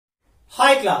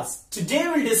Hi class, today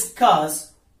we'll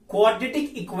discuss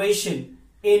quadratic equation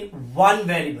in one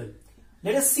variable.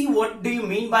 Let us see what do you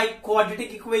mean by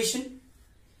quadratic equation.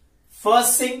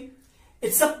 First thing,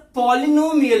 it's a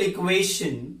polynomial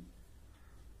equation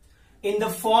in the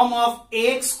form of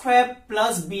ax square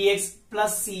plus bx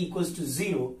plus c equals to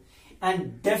 0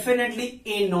 and definitely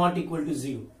a not equal to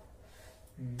 0.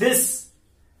 This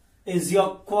is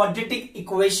your quadratic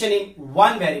equation in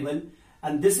one variable.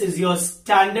 And this is your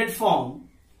standard form,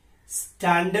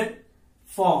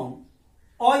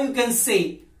 or you can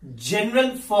say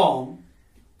general form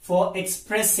for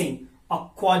expressing a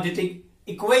quadratic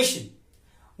equation.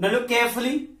 Now look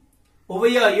carefully. Over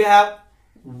here you have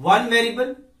one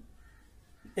variable,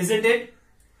 isn't it?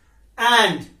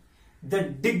 And the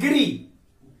degree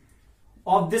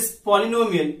of this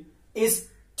polynomial is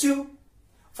 2.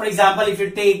 For example, if you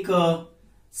take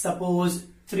suppose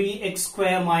 3x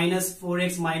square minus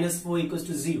 4x minus 4 equals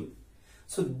to 0.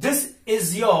 So this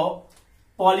is your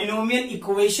polynomial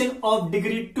equation of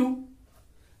degree 2.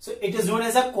 So it is known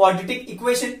as a quadratic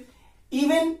equation.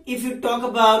 Even if you talk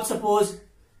about suppose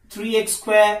 3x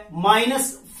square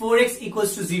minus 4x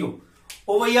equals to 0.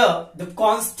 Over here the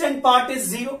constant part is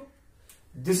 0.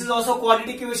 This is also a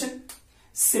quadratic equation.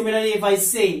 Similarly, if I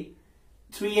say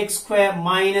 3x square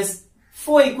minus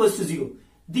 4 equals to 0.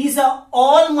 These are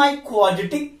all my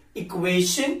quadratic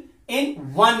equation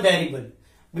in one variable,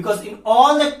 because in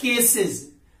all the cases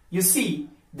you see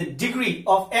the degree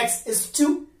of x is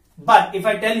 2. But if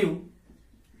I tell you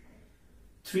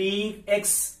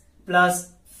 3x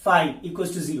plus 5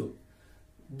 equals to 0,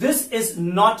 this is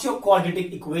not your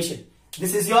quadratic equation.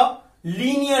 This is your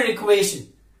linear equation.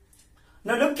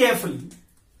 Now look carefully.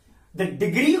 The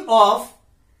degree of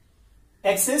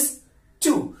x is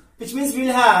 2, which means we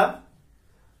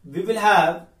will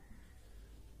have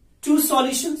two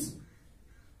solutions.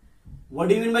 What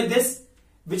do you mean by this?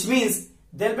 Which means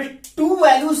there will be two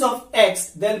values of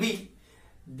x. There will be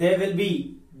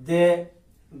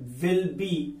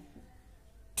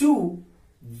two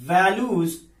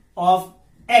values of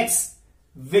x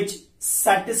which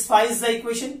satisfies the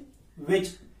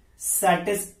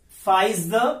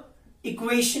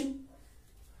equation.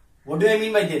 What do I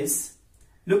mean by this?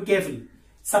 Look carefully.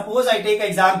 Suppose I take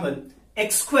example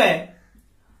x square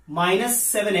minus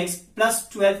 7x plus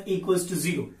 12 equals to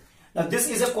 0. Now this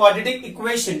is a quadratic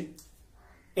equation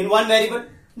in one variable.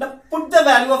 Now put the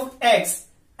value of x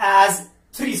as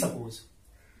 3 suppose.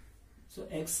 So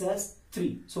x as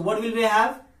 3. So what will we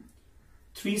have?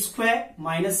 3 square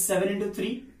minus 7 into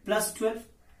 3 plus 12,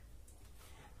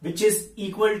 which is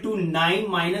equal to 9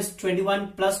 minus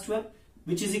 21 plus 12,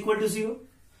 which is equal to 0.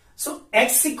 So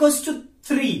x equals to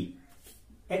 3.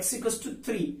 X equals to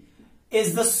 3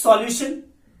 is the solution,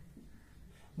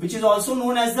 which is also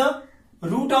known as the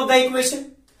root of the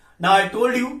equation. Now I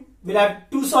told you we'll have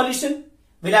two solutions,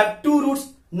 we'll have two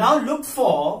roots. Now look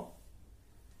for,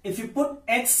 if you put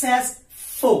x as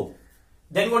 4,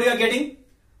 then what you are getting?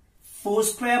 4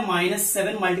 square minus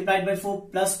 7 multiplied by 4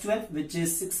 plus 12, which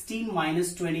is 16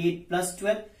 minus 28 plus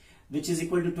 12, which is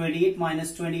equal to 28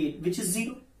 minus 28, which is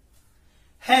 0.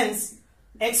 Hence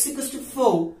x equals to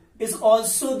 4 is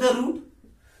also the root.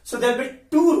 So there will be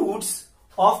two roots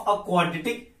of a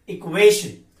quadratic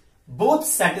equation. Both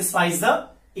satisfies the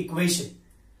equation.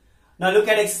 Now look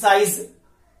at exercise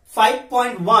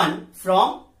 5.1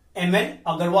 from M L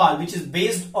AGGARWAL, which is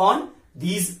based on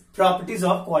these properties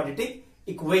of quadratic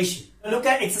equation. Look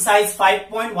at exercise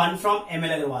 5.1 from M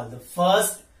L AGGARWAL. The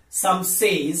first sum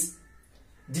says,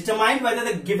 determine whether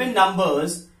the given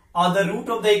numbers are the root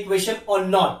of the equation or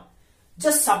not.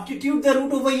 Just substitute the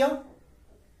root over here.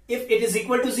 If it is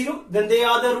equal to 0, then they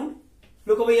are the root.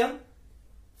 Look over here.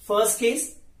 First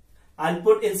case, I'll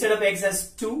put instead of x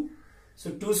as 2. So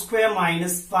 2 square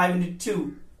minus 5 into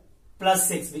 2 plus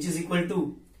 6, which is equal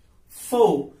to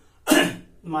 4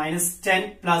 minus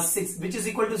 10 plus 6, which is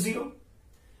equal to 0.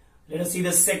 Let us see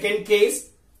the second case,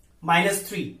 minus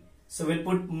 3. So we'll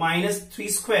put minus 3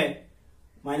 square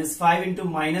minus 5 into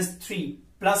minus 3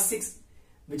 plus 6,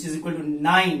 which is equal to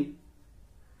 9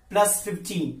 plus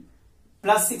 15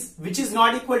 plus 6, which is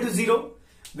not equal to 0,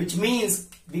 which means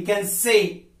we can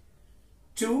say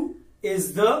 2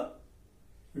 is the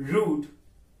root,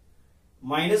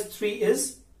 minus 3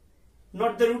 is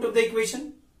not the root of the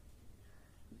equation.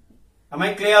 Am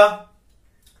I clear?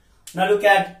 Now look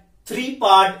at 3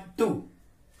 part 2.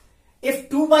 If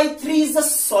 2 by 3 is the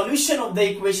solution of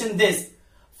the equation this,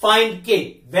 find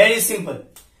k. Very simple.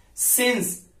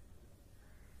 Since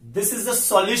this is the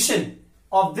solution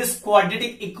of this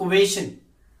quadratic equation,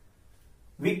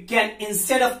 we can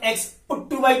instead of x put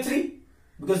 2 by 3,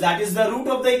 because that is the root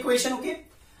of the equation. Okay,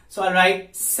 So I'll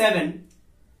write 7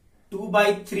 2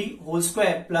 by 3 whole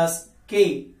square plus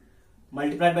k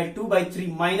multiplied by 2 by 3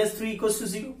 minus 3 equals to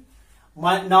 0.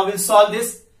 Now we'll solve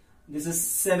this. This is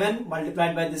 7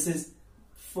 multiplied by this is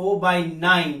 4 by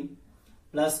 9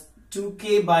 plus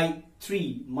 2k by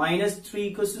 3 minus 3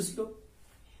 equals to 0,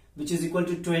 which is equal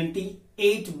to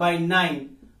 28 by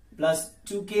 9 plus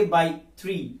 2k by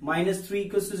 3 minus 3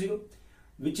 equals to 0,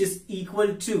 which is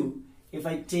equal to, if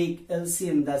I take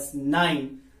LCM, that's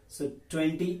 9. So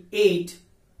 28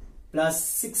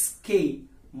 plus 6k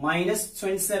minus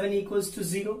 27 equals to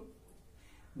 0,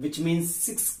 which means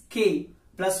 6k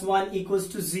plus 1 equals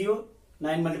to 0.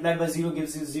 9 multiplied by 0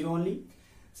 gives you 0 only.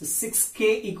 So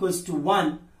 6k equals to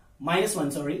 1 minus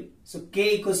 1, sorry. So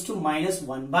k equals to minus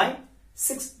 1 by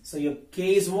 6. So your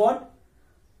k is what?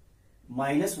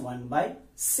 Minus 1 by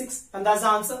 6. And that's the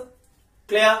answer.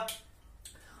 Clear?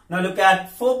 Now look at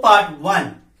 4 part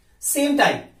 1. Same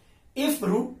time. If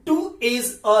root 2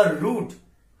 is a root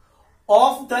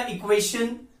of the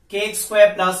equation kx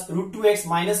square plus root 2x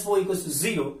minus 4 equals to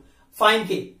 0, find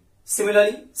k.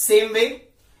 Similarly, same way,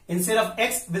 instead of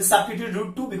x, we'll substitute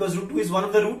root 2 because root 2 is one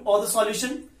of the root or the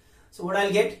solution. So what I'll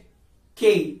get?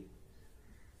 K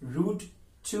root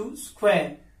 2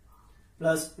 square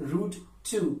plus root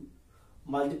 2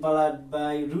 multiplied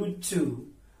by root 2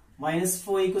 minus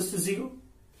 4 equals to 0,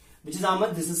 which is how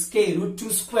much? This is k. Root 2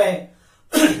 square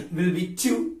will be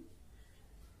 2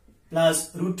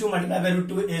 plus root 2 multiplied by root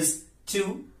 2 is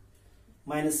 2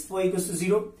 minus 4 equals to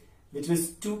 0, which means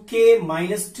 2k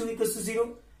minus 2 equals to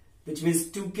 0, which means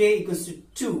 2k equals to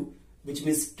 2, which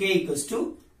means k equals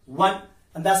to 1.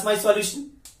 And that's my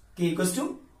solution. K equals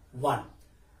to 1.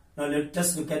 Now let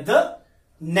us look at the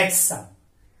next sum.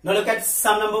 Now look at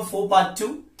sum number 4 part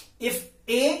 2. If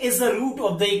a is the root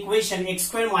of the equation x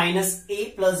square minus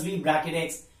a plus b bracket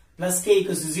x plus k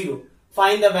equals to 0,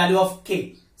 find the value of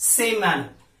k. Same manner.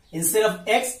 Instead of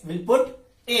x, we'll put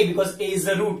a because a is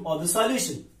the root or the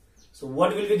solution. So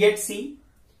what will we get? See,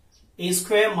 a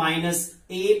square minus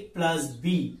a plus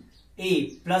b, a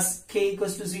plus k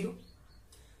equals to 0.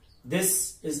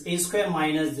 This is a square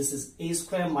minus, this is a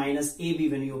square minus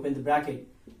ab when you open the bracket,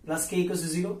 plus k equals to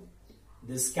 0.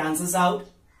 This cancels out,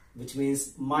 which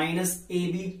means minus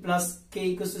ab plus k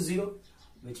equals to 0,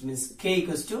 which means k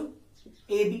equals to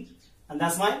ab. And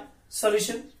that's my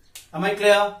solution. Am I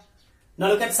clear? Now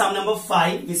look at sum number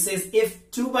 5, which says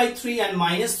if 2 by 3 and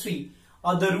minus 3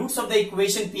 are the roots of the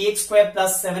equation px square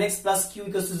plus 7x plus q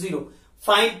equals to 0,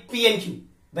 find p and q.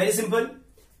 Very simple.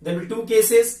 There will be two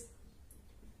cases.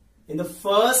 In the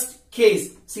first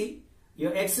case, see,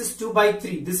 your x is 2 by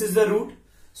 3. This is the root.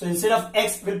 So instead of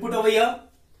x, we'll put over here.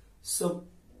 So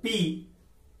p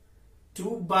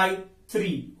 2 by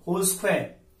 3 whole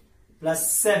square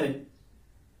plus 7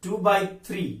 2 by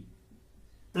 3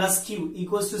 plus q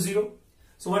equals to 0.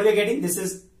 So what are we getting? This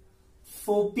is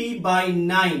 4p by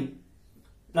 9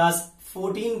 plus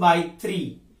 14 by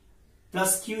 3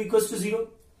 plus q equals to 0.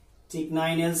 Take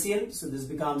 9 LCM. So this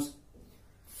becomes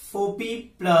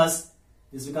 4p plus,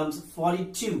 this becomes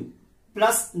 42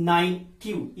 plus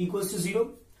 9q equals to 0,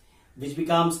 which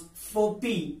becomes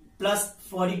 4p plus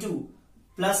 42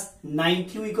 plus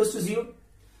 9q equals to 0.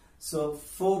 So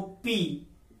 4p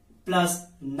plus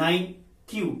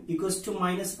 9q equals to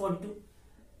minus 42.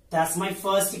 That's my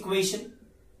first equation.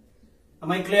 Am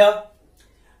I clear?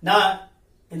 Now,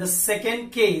 in the second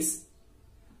case,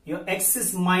 your x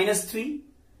is minus 3.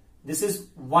 This is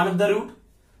one of the root.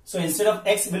 So instead of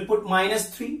x, we'll put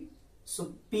minus 3.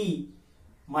 So p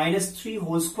minus 3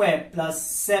 whole square plus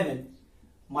 7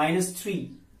 minus 3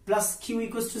 plus q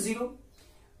equals to 0,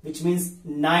 which means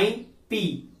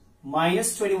 9p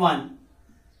minus 21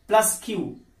 plus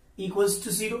q equals to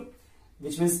 0,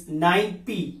 which means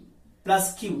 9p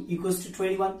plus q equals to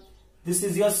 21. This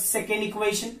is your second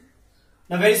equation.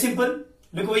 Now very simple.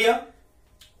 Look over here.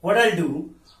 What I'll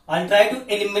do, I'll try to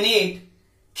eliminate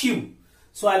q.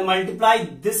 So I'll multiply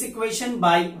this equation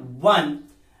by 1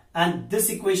 and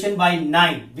this equation by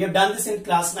 9. We have done this in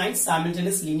class 9,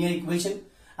 simultaneous linear equation.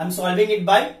 I'm solving it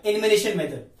by elimination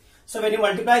method. So when you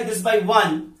multiply this by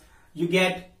 1, you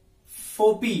get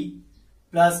 4p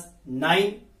plus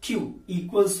 9q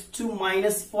equals to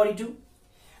minus 42.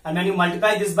 And when you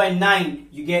multiply this by 9,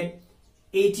 you get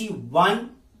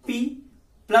 81p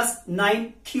plus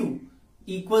 9q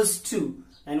equals to,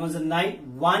 and was a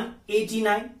 9,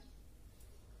 189.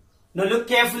 Now look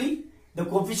carefully, the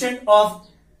coefficient of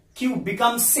q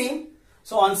becomes same.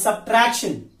 So on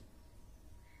subtraction,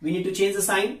 we need to change the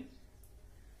sign.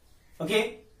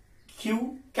 Okay,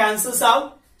 q cancels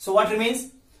out. So what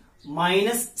remains?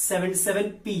 Minus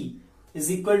 77p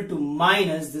is equal to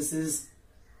minus, this is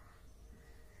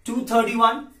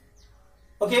 231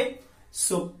 Okay,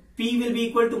 so P will be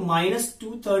equal to minus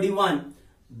 231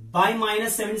 by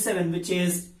minus 77, which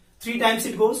is 3 times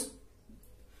it goes.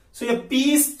 So your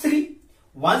P is 3.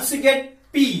 Once you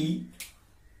get P,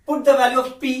 put the value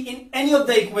of P in any of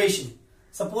the equation.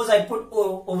 Suppose I put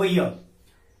over here,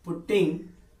 putting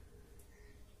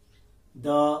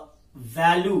the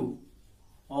value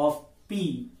of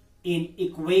P in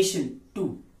equation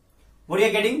 2. What are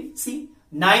you getting? See,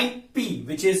 9P,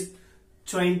 which is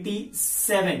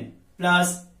 27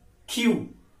 plus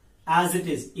Q as it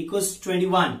is equals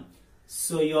 21.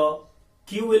 So your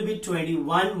Q will be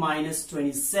 21 minus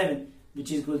 27,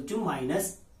 which is equal to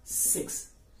minus 6.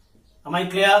 Am I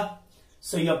clear?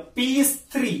 So your P is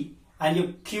 3 and your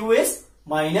Q is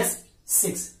minus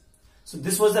 6. So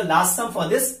this was the last sum for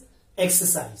this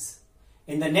exercise.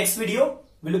 In the next video,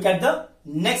 we look at the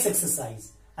next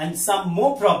exercise and some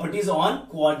more properties on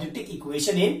quadratic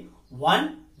equation in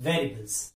one variables.